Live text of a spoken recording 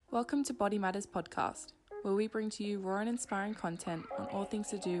Welcome to Body Matters podcast, where we bring to you raw and inspiring content on all things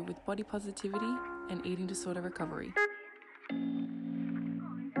to do with body positivity and eating disorder recovery.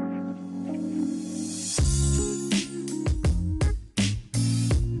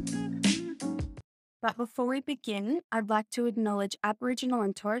 But before we begin, I'd like to acknowledge Aboriginal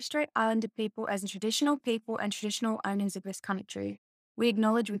and Torres Strait Islander people as traditional people and traditional owners of this country. We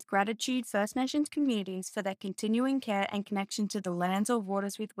acknowledge with gratitude First Nations communities for their continuing care and connection to the lands or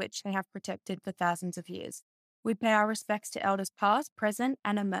waters with which they have protected for thousands of years. We pay our respects to elders past, present,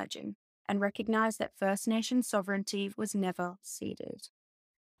 and emerging, and recognise that First Nation sovereignty was never ceded.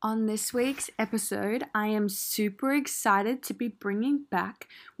 On this week's episode, I am super excited to be bringing back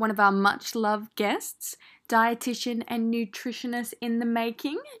one of our much-loved guests, dietitian and nutritionist in the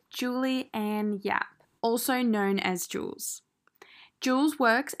making, Julie Ann Yap, also known as Julz. Julz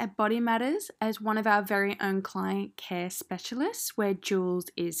works at Body Matters as one of our very own client care specialists, where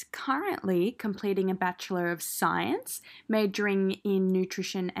Julz is currently completing a Bachelor of Science, majoring in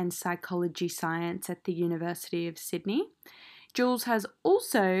Nutrition and Psychology Science at the University of Sydney. Julz has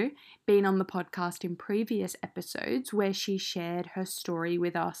also been on the podcast in previous episodes where she shared her story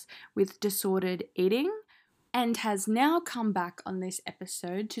with us with disordered eating, and has now come back on this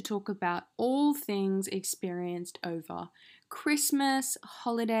episode to talk about all things experienced over Christmas,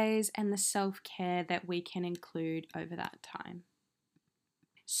 holidays, and the self-care that we can include over that time.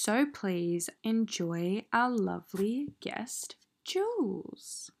 So please enjoy our lovely guest,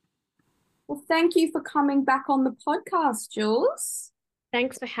 Julz. Well, thank you for coming back on the podcast, Julz.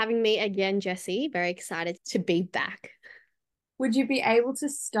 Thanks for having me again, Jessie. Very excited to be back. Would you be able to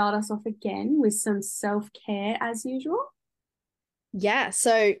start us off again with some self-care as usual? Yeah,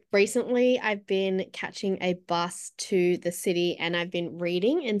 so recently I've been catching a bus to the city and I've been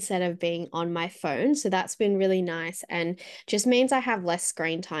reading instead of being on my phone. So that's been really nice and just means I have less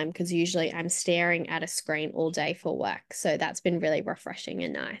screen time because usually I'm staring at a screen all day for work. So that's been really refreshing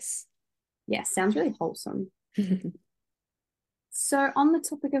and nice. Yeah, sounds really wholesome. So on the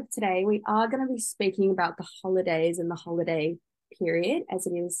topic of today, we are going to be speaking about the holidays and the holiday period as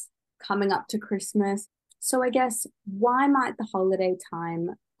it is coming up to Christmas. So I guess why might the holiday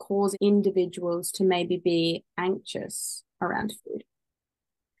time cause individuals to maybe be anxious around food?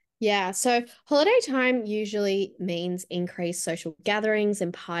 Yeah, so holiday time usually means increased social gatherings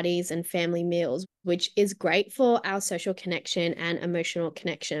and parties and family meals, which is great for our social connection and emotional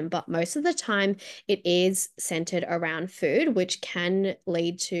connection. But most of the time, it is centered around food, which can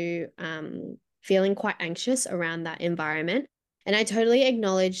lead to feeling quite anxious around that environment. And I totally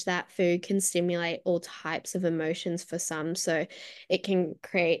acknowledge that food can stimulate all types of emotions for some. So it can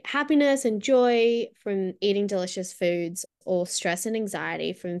create happiness and joy from eating delicious foods, or stress and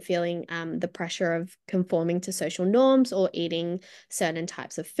anxiety from feeling the pressure of conforming to social norms or eating certain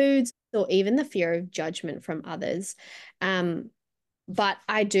types of foods, or even the fear of judgment from others. But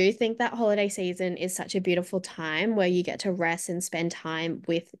I do think that holiday season is such a beautiful time where you get to rest and spend time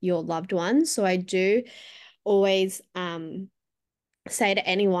with your loved ones. So I do always say to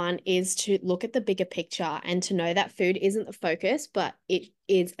anyone is to look at the bigger picture and to know that food isn't the focus, but it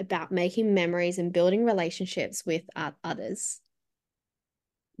is about making memories and building relationships with others.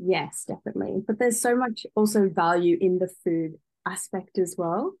 Yes, definitely. But there's so much also value in the food aspect as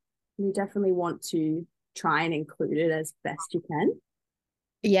well. You definitely want to try and include it as best you can.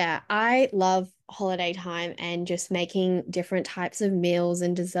 Yeah, I love holiday time and just making different types of meals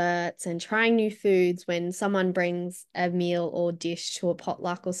and desserts and trying new foods when someone brings a meal or dish to a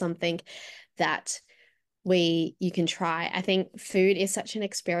potluck or something that you can try. I think food is such an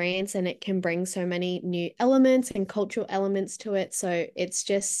experience and it can bring so many new elements and cultural elements to it. So it's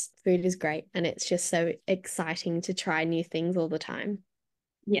just, food is great and it's just so exciting to try new things all the time.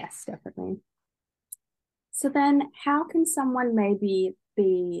 Yes, definitely. So then how can someone maybe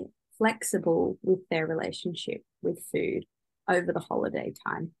be flexible with their relationship with food over the holiday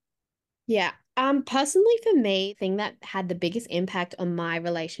time? Yeah. Personally for me, the thing that had the biggest impact on my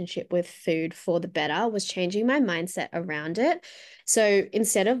relationship with food for the better was changing my mindset around it. So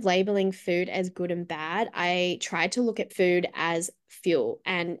instead of labeling food as good and bad, I tried to look at food as fuel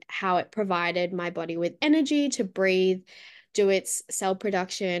and how it provided my body with energy to breathe, do its cell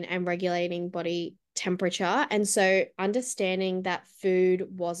production and regulating body temperature. And so understanding that food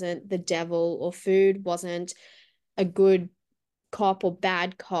wasn't the devil or food wasn't a good cop or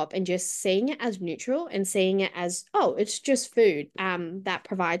bad cop, and just seeing it as neutral and seeing it as, oh, it's just food that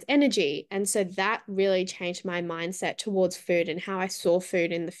provides energy. And so that really changed my mindset towards food and how I saw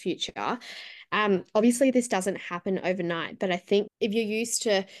food in the future. Obviously this doesn't happen overnight, but I think if you're used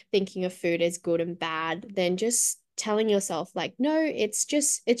to thinking of food as good and bad, then just telling yourself like, no, it's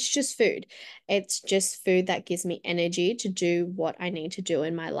just food. It's just food that gives me energy to do what I need to do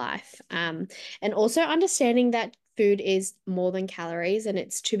in my life. And also understanding that food is more than calories and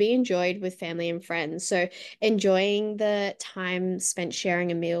it's to be enjoyed with family and friends. So enjoying the time spent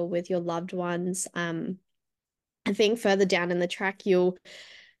sharing a meal with your loved ones. I think further down in the track, you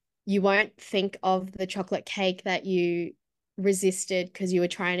won't think of the chocolate cake that you resisted because you were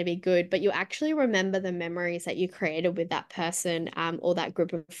trying to be good, but you actually remember the memories that you created with that person, or that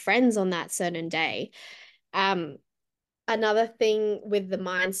group of friends on that certain day. Um, Another thing with the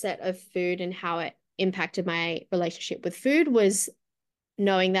mindset of food and how it impacted my relationship with food was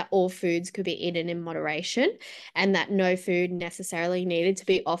knowing that all foods could be eaten in moderation and that no food necessarily needed to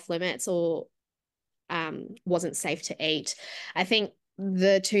be off limits or wasn't safe to eat. I think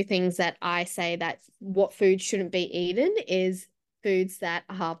the two things that I say that what food shouldn't be eaten is foods that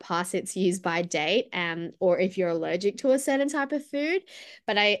are past its use by date, or if you're allergic to a certain type of food.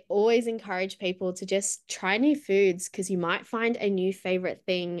 But I always encourage people to just try new foods because you might find a new favorite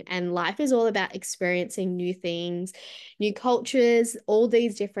thing. And life is all about experiencing new things, new cultures. All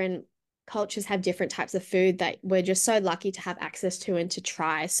these different cultures have different types of food that we're just so lucky to have access to and to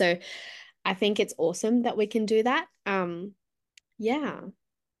try. So I think it's awesome that we can do that. Yeah.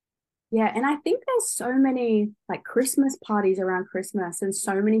 Yeah, and I think there's so many like Christmas parties around Christmas and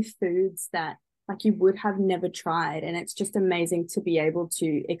so many foods that like you would have never tried. And it's just amazing to be able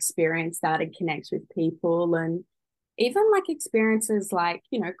to experience that and connect with people. And even like experiences like,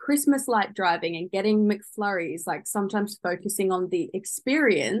 you know, Christmas light driving and getting McFlurries, like sometimes focusing on the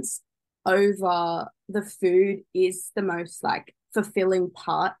experience over the food is the most like fulfilling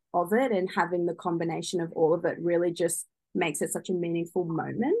part of it. And having the combination of all of it really just makes it such a meaningful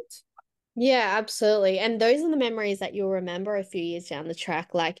moment. Yeah, absolutely. And those are the memories that you'll remember a few years down the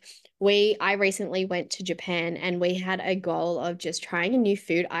track. Like I recently went to Japan and we had a goal of just trying a new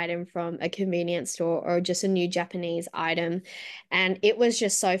food item from a convenience store or just a new Japanese item. And it was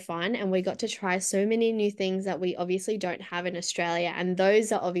just so fun. And we got to try so many new things that we obviously don't have in Australia. And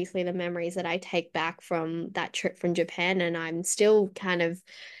those are obviously the memories that I take back from that trip from Japan. And I'm still kind of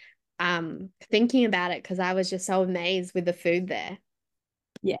thinking about it because I was just so amazed with the food there.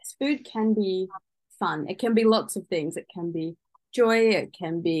 Yes, food can be fun. It can be lots of things. It can be joy, it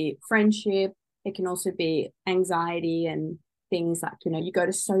can be friendship, it can also be anxiety and things like, you know, you go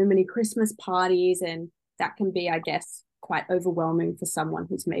to so many Christmas parties and that can be, I guess, quite overwhelming for someone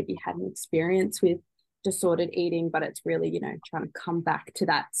who's maybe had an experience with disordered eating, but it's really, you know, trying to come back to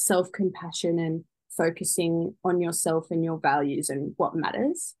that self-compassion and focusing on yourself and your values and what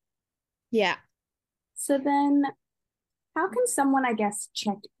matters. Yeah. So then how can someone, I guess,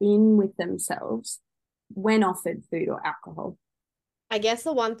 check in with themselves when offered food or alcohol? I guess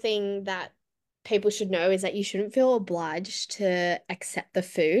the one thing that people should know is that you shouldn't feel obliged to accept the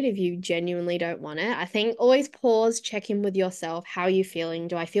food if you genuinely don't want it. I think always pause, check in with yourself. How are you feeling?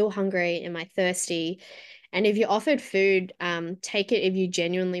 Do I feel hungry? Am I thirsty? And if you're offered food, take it if you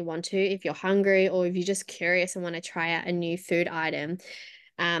genuinely want to, if you're hungry or if you're just curious and want to try out a new food item.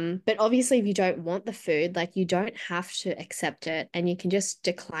 But obviously, if you don't want the food, like you don't have to accept it and you can just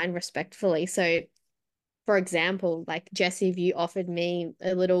decline respectfully. So, for example, like Jesse, if you offered me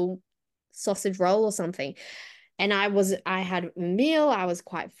a little sausage roll or something, and I had a meal, I was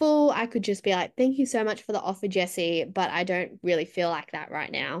quite full, I could just be like, thank you so much for the offer, Jesse, but I don't really feel like that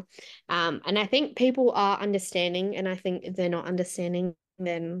right now. And I think people are understanding, and I think if they're not understanding,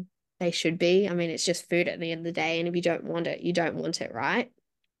 then they should be. I mean, it's just food at the end of the day, and if you don't want it, you don't want it, right?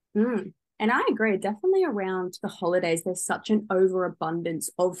 Mm. And I agree, definitely around the holidays, there's such an overabundance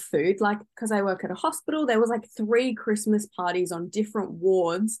of food. Like, because I work at a hospital, there was like 3 Christmas parties on different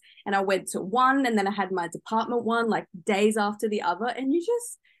wards, and I went to one, and then I had my department one, like days after the other. And you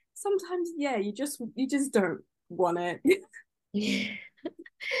just sometimes, yeah, you just don't want it.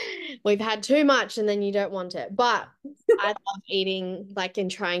 We've had too much and then you don't want it. But I love eating like and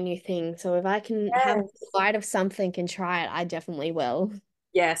trying new things. So if I can have a Yes. bite of something and try it, I definitely will.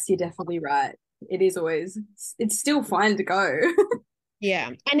 Yes, you're definitely right. It is always, it's still fine to go. Yeah.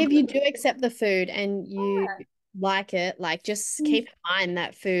 And if you do accept the food and you like it, like just keep in mind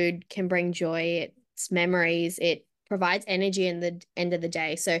that food can bring joy, it's memories, it provides energy in the end of the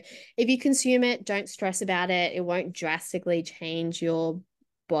day. So if you consume it, don't stress about it. It won't drastically change your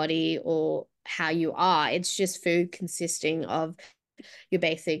body or how you are. It's just food consisting of your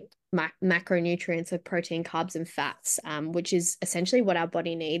basic macronutrients of protein, carbs, and fats, which is essentially what our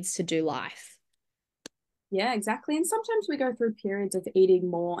body needs to do life. Yeah, exactly. And sometimes we go through periods of eating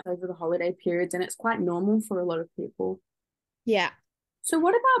more over the holiday periods, and it's quite normal for a lot of people. Yeah. So,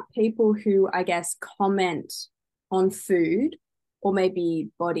 what about people who, I guess, comment on food or maybe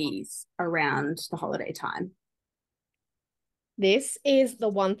bodies around the holiday time? This is the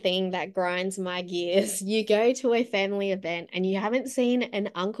one thing that grinds my gears. You go to a family event and you haven't seen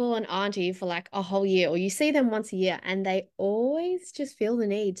an uncle and auntie for like a whole year, or you see them once a year, and they always just feel the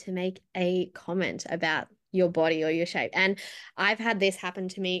need to make a comment about your body or your shape. And I've had this happen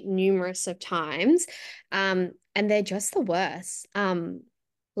to me numerous of times. And they're just the worst.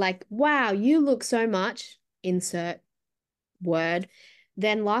 Like, wow, you look so much, insert word,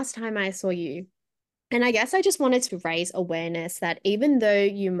 than last time I saw you. And I guess I just wanted to raise awareness that even though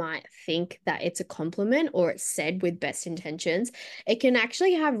you might think that it's a compliment or it's said with best intentions, it can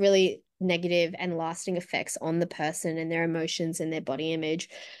actually have really negative and lasting effects on the person and their emotions and their body image.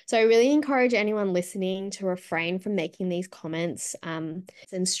 So I really encourage anyone listening to refrain from making these comments, and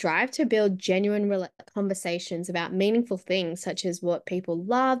strive to build genuine conversations about meaningful things such as what people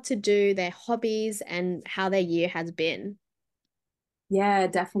love to do, their hobbies, and how their year has been. Yeah,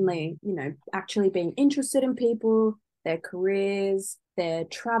 definitely. Actually being interested in people, their careers, their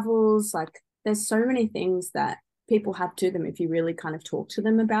travels. Like, there's so many things that people have to them if you really kind of talk to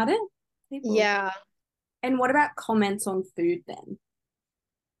them about it. Yeah. And what about comments on food then?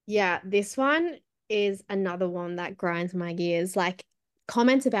 Yeah, this one is another one that grinds my gears. Like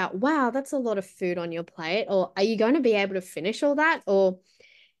comments about, wow, that's a lot of food on your plate, or are you going to be able to finish all that? Or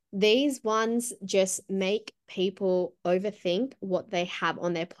these ones just make people overthink what they have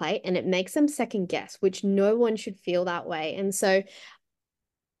on their plate, and it makes them second guess, which no one should feel that way. And so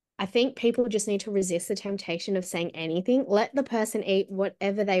I think people just need to resist the temptation of saying anything. Let the person eat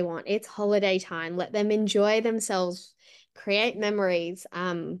whatever they want. It's holiday time. Let them enjoy themselves, create memories.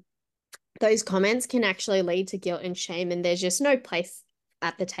 Those comments can actually lead to guilt and shame, and there's just no place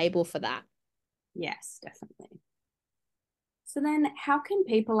at the table for that. Yes, definitely. So then how can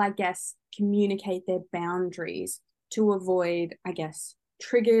people, I guess, communicate their boundaries to avoid, I guess,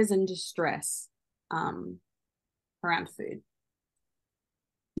 triggers and distress around food?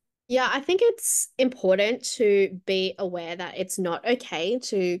 Yeah, I think it's important to be aware that it's not okay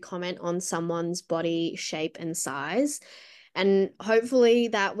to comment on someone's body shape and size. And hopefully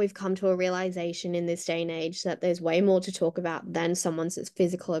that we've come to a realization in this day and age that there's way more to talk about than someone's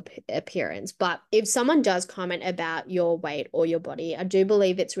physical appearance. But if someone does comment about your weight or your body, I do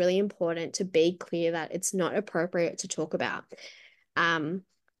believe it's really important to be clear that it's not appropriate to talk about.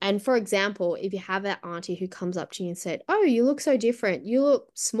 And for example, if you have that auntie who comes up to you and said, "Oh, you look so different. You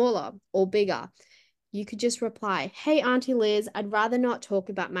look smaller or bigger," you could just reply, "Hey, Auntie Liz, I'd rather not talk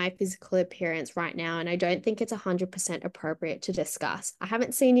about my physical appearance right now, and I don't think it's 100% appropriate to discuss. I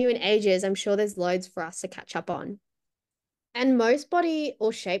haven't seen you in ages. I'm sure there's loads for us to catch up on." And most body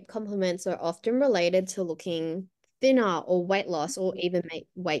or shape compliments are often related to looking thinner or weight loss or even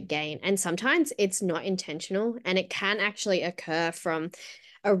weight gain. And sometimes it's not intentional, and it can actually occur from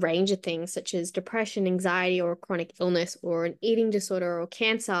a range of things such as depression, anxiety, or a chronic illness, or an eating disorder, or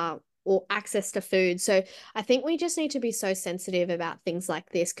cancer, or access to food. So I think we just need to be so sensitive about things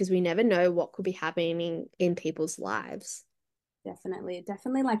like this because we never know what could be happening in people's lives. Definitely. It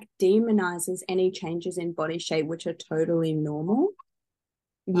definitely like demonizes any changes in body shape, which are totally normal.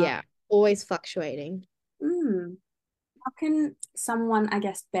 Yeah, always fluctuating. How can someone, I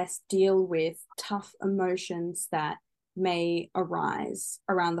guess, best deal with tough emotions that may arise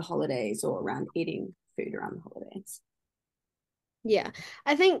around the holidays or around eating food around the holidays? Yeah,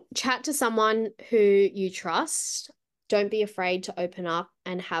 I think chat to someone who you trust. Don't be afraid to open up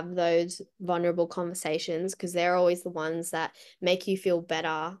and have those vulnerable conversations because they're always the ones that make you feel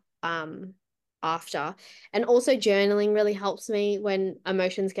better after. And also journaling really helps me when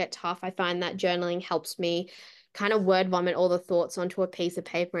emotions get tough. I find that journaling helps me kind of word vomit all the thoughts onto a piece of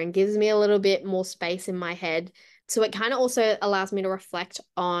paper and gives me a little bit more space in my head. So it kind of also allows me to reflect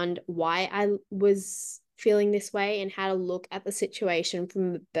on why I was feeling this way and how to look at the situation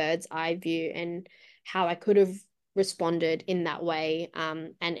from a bird's eye view and how I could have responded in that way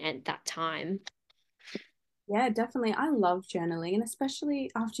and at that time. Yeah, definitely. I love journaling, and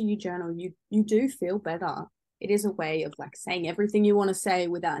especially after you journal, you do feel better. It is a way of like saying everything you want to say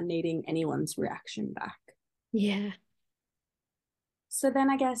without needing anyone's reaction back. Yeah. So then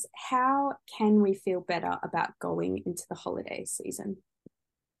I guess how can we feel better about going into the holiday season?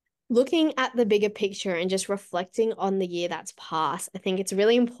 Looking at the bigger picture and just reflecting on the year that's passed, I think it's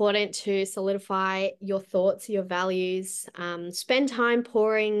really important to solidify your thoughts, your values, spend time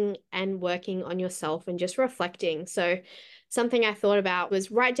pouring and working on yourself and just reflecting. So something I thought about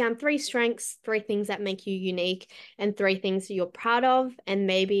was write down 3 strengths, 3 things that make you unique, and 3 things that you're proud of. And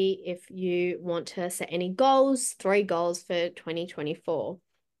maybe if you want to set any goals, 3 goals for 2024.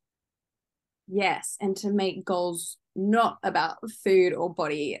 Yes, and to make goals not about food or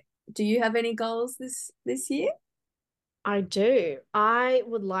body. Do you have any goals this year? I do. I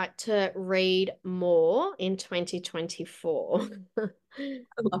would like to read more in 2024. I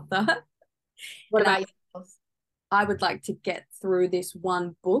love that. What And about yourself? I would like to get through this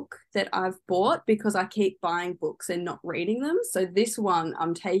one book that I've bought because I keep buying books and not reading them. So this one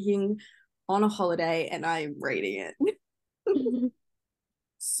I'm taking on a holiday and I'm reading it.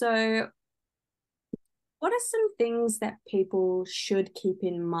 So, what are some things that people should keep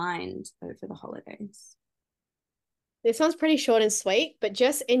in mind over the holidays? This one's pretty short and sweet, but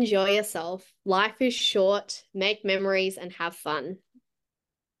just enjoy yourself. Life is short, make memories and have fun.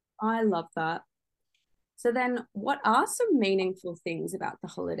 I love that. So then, what are some meaningful things about the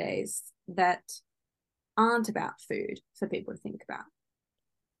holidays that aren't about food for people to think about?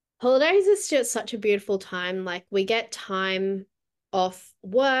 Holidays is just such a beautiful time. Like we get time off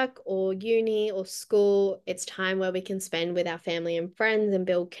work or uni or school. It's time where we can spend with our family and friends and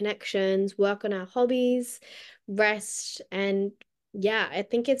build connections, work on our hobbies, rest. And yeah, I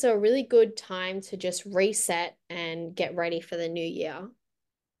think it's a really good time to just reset and get ready for the new year.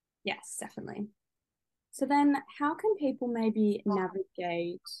 Yes, definitely. So then, how can people maybe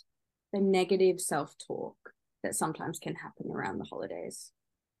navigate the negative self-talk that sometimes can happen around the holidays?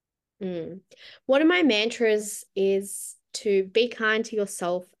 One of my mantras is to be kind to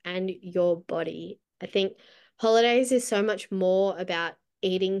yourself and your body. I think holidays is so much more about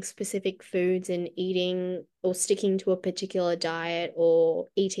eating specific foods and eating or sticking to a particular diet or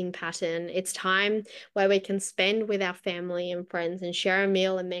eating pattern. It's time where we can spend with our family and friends and share a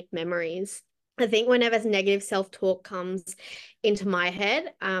meal and make memories. I think whenever negative self-talk comes into my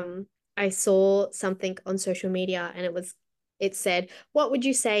head, I saw something on social media and it said, what would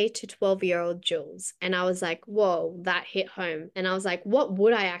you say to 12-year-old Julz? And I was like, whoa, that hit home. And I was like, what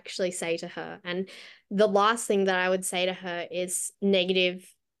would I actually say to her? And the last thing that I would say to her is negative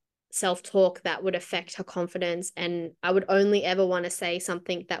self-talk that would affect her confidence. And I would only ever want to say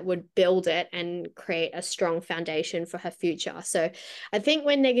something that would build it and create a strong foundation for her future. So I think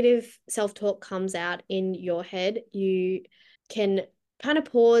when negative self-talk comes out in your head, you can kind of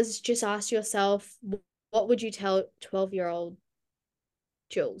pause, just ask yourself, what would you tell 12-year-old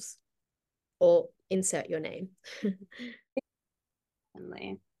Julz? Or insert your name.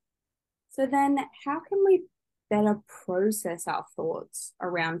 Definitely. So then, how can we better process our thoughts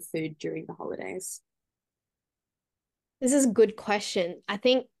around food during the holidays? This is a good question. I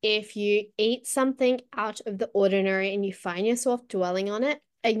think if you eat something out of the ordinary and you find yourself dwelling on it,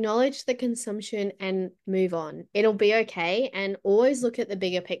 acknowledge the consumption and move on. It'll be okay. And always look at the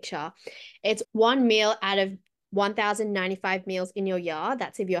bigger picture. It's one meal out of 1,095 meals in your year.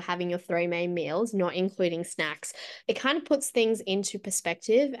 That's if you're having your three main meals, not including snacks. It kind of puts things into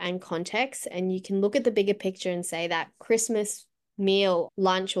perspective and context. And you can look at the bigger picture and say that Christmas meal,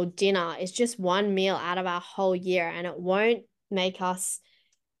 lunch, or dinner is just one meal out of our whole year, and it won't make us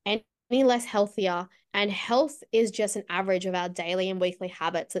any less healthier. And health is just an average of our daily and weekly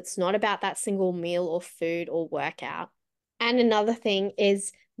habits. It's not about that single meal or food or workout. And another thing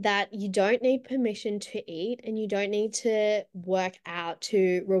is that you don't need permission to eat and you don't need to work out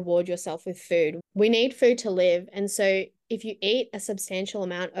to reward yourself with food. We need food to live. And so if you eat a substantial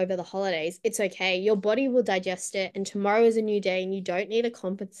amount over the holidays, it's okay. Your body will digest it. And tomorrow is a new day and you don't need to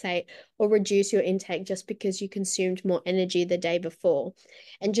compensate or reduce your intake just because you consumed more energy the day before.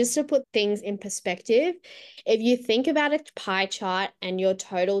 And just to put things in perspective, if you think about a pie chart and your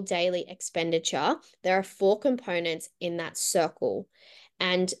total daily expenditure, there are four components in that circle.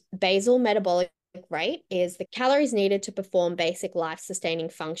 And basal metabolic rate is the calories needed to perform basic life-sustaining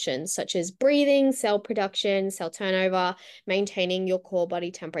functions such as breathing, cell production, cell turnover, maintaining your core body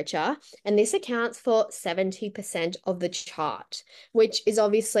temperature. And this accounts for 70% of the chart, which is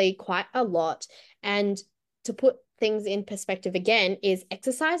obviously quite a lot. And to put things in perspective again, is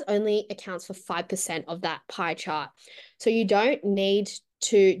exercise only accounts for 5% of that pie chart. So you don't need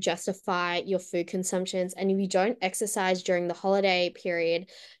to justify your food consumptions. And if you don't exercise during the holiday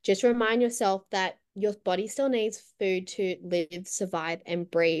period, just remind yourself that your body still needs food to live, survive, and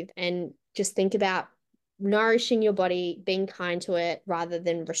breathe. And just think about nourishing your body, being kind to it rather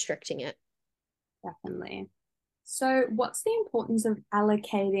than restricting it. Definitely. So, what's the importance of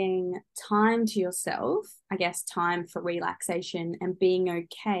allocating time to yourself? I guess time for relaxation and being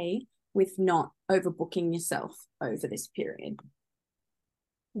okay with not overbooking yourself over this period.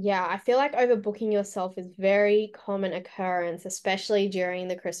 Yeah, I feel like overbooking yourself is very common occurrence, especially during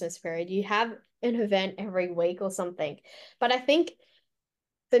the Christmas period. You have an event every week or something. But I think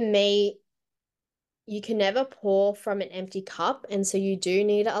for me, you can never pour from an empty cup. And so you do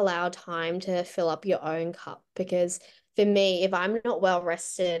need to allow time to fill up your own cup, because for me, if I'm not well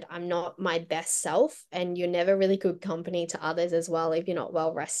rested, I'm not my best self, and you're never really good company to others as well if you're not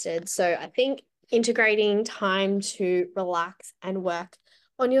well rested. So I think integrating time to relax and work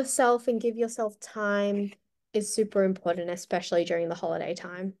on yourself and give yourself time is super important, especially during the holiday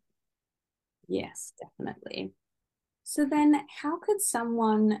time. Yes, definitely. So then how could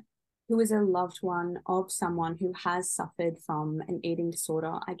someone who is a loved one of someone who has suffered from an eating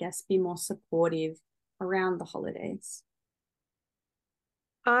disorder, I guess, be more supportive around the holidays?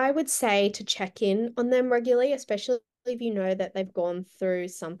 I would say to check in on them regularly, especially if you know that they've gone through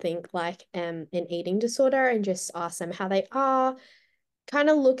something like an eating disorder, and just ask them how they are. Kind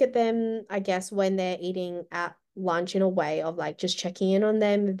of look at them, I guess, when they're eating at lunch, in a way of like just checking in on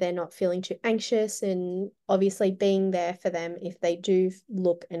them if they're not feeling too anxious, and obviously being there for them if they do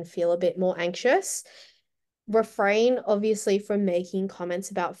look and feel a bit more anxious. Refrain, obviously, from making comments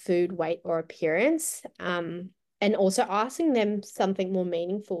about food, weight, or appearance. And also asking them something more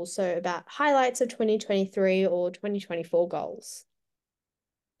meaningful. So about highlights of 2023 or 2024 goals.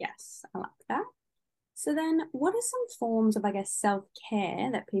 Yes, I like that. So then what are some forms of, I guess, self-care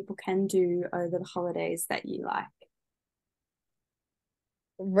that people can do over the holidays that you like?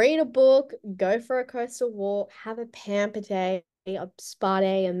 Read a book, go for a coastal walk, have a pamper day, a spa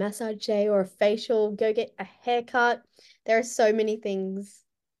day, a massage day, or a facial, go get a haircut. There are so many things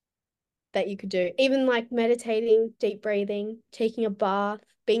that you could do. Even like meditating, deep breathing, taking a bath,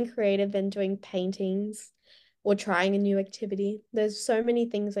 being creative and doing paintings, or trying a new activity. There's so many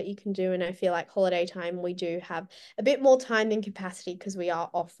things that you can do. And I feel like holiday time, we do have a bit more time than capacity because we are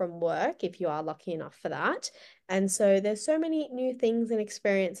off from work, if you are lucky enough for that. And so there's so many new things and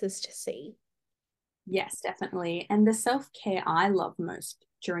experiences to see. Yes, definitely. And the self-care I love most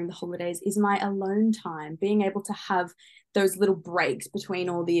during the holidays is my alone time, being able to have those little breaks between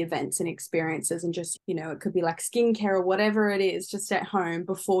all the events and experiences, and just, it could be like skincare or whatever it is, just at home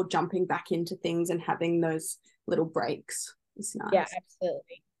before jumping back into things, and having those little breaks. It's nice. Yeah,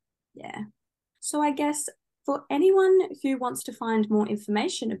 absolutely. Yeah. So I guess for anyone who wants to find more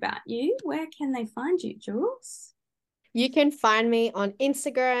information about you, where can they find you, Julz? You can find me on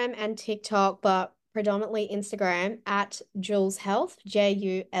Instagram and TikTok, but predominantly Instagram at Julz Health,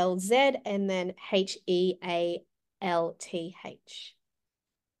 Julz, and then Health.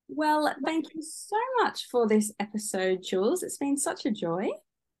 Well, thank you so much for this episode, Julz. It's been such a joy.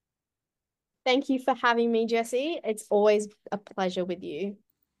 Thank you for having me, Jessie. It's always a pleasure with you.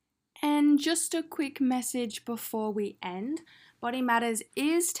 And just a quick message before we end. Body Matters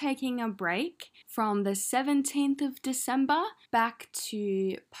is taking a break from the 17th of December back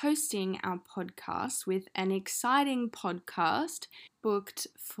to posting our podcast, with an exciting podcast booked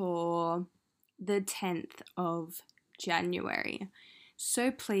for the 10th of January.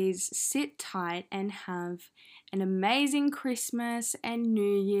 So please sit tight and have an amazing Christmas and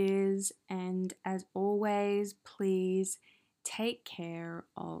New Year's. And as always, please take care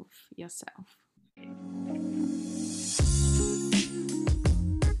of yourself.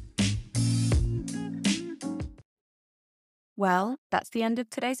 Well, that's the end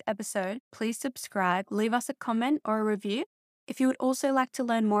of today's episode. Please subscribe, leave us a comment or a review. If you would also like to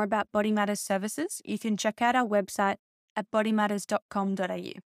learn more about Body Matters services, you can check out our website at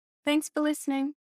bodymatters.com.au. Thanks for listening.